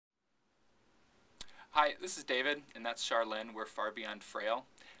Hi, this is David, and that's Charlene. We're Far Beyond Frail.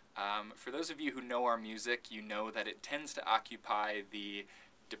 For those of you who know our music, you know that it tends to occupy the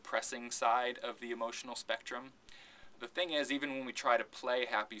depressing side of the emotional spectrum. The thing is, even when we try to play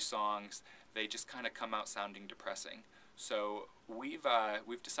happy songs, they just kind of come out sounding depressing. So we've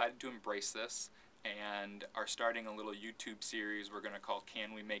decided to embrace this and are starting a little YouTube series we're going to call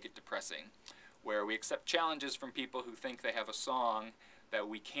Can We Make It Depressing, where we accept challenges from people who think they have a song that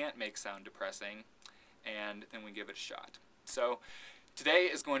we can't make sound depressing, and then we give it a shot. So today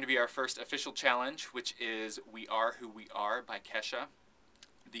is going to be our first official challenge, which is We Are Who We Are by Kesha.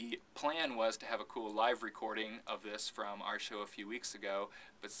 The plan was to have a cool live recording of this from our show a few weeks ago,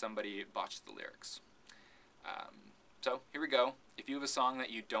 but somebody botched the lyrics. So here we go. If you have a song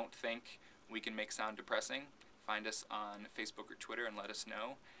that you don't think we can make sound depressing, find us on Facebook or Twitter and let us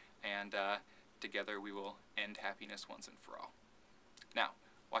know, and together we will end happiness once and for all. Now,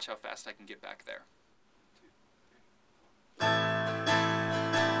 watch how fast I can get back there.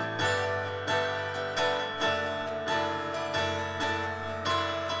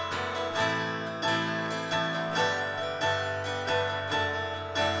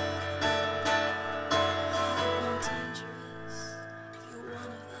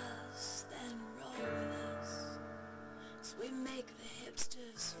 We make the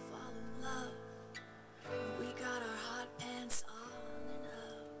hipsters fall in love. We got our hot pants on and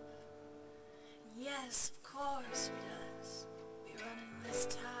up. Yes, of course we does. We run in this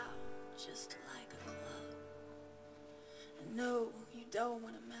town just like a club. And no, you don't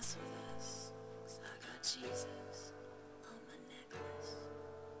want to mess with us, 'cause I got Jesus on my necklace.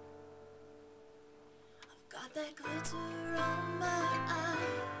 I've got that glitter on my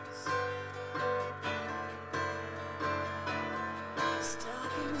eyes.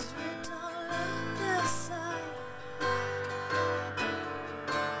 Stockings ripped all up the side.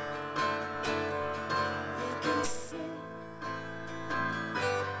 Looking sick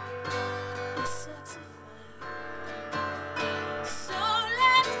and sexified. So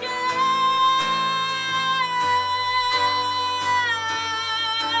let's go.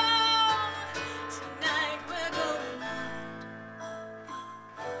 Tonight we're going hard.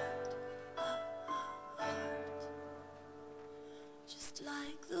 Just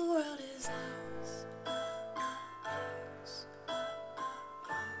like the world is ours, ours,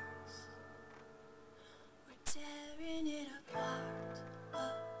 ours. We're tearing it apart,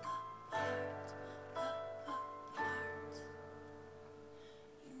 apart, apart.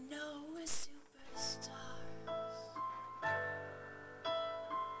 You know we're superstars.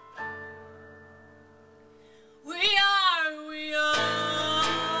 We are, we are.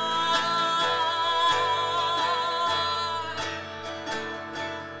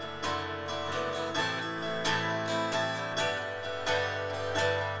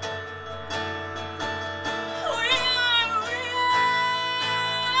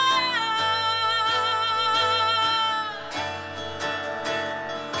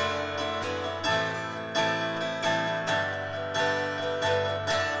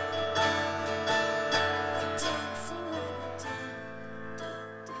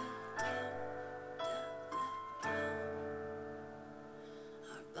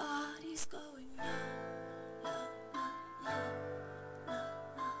 Our bodies going numb.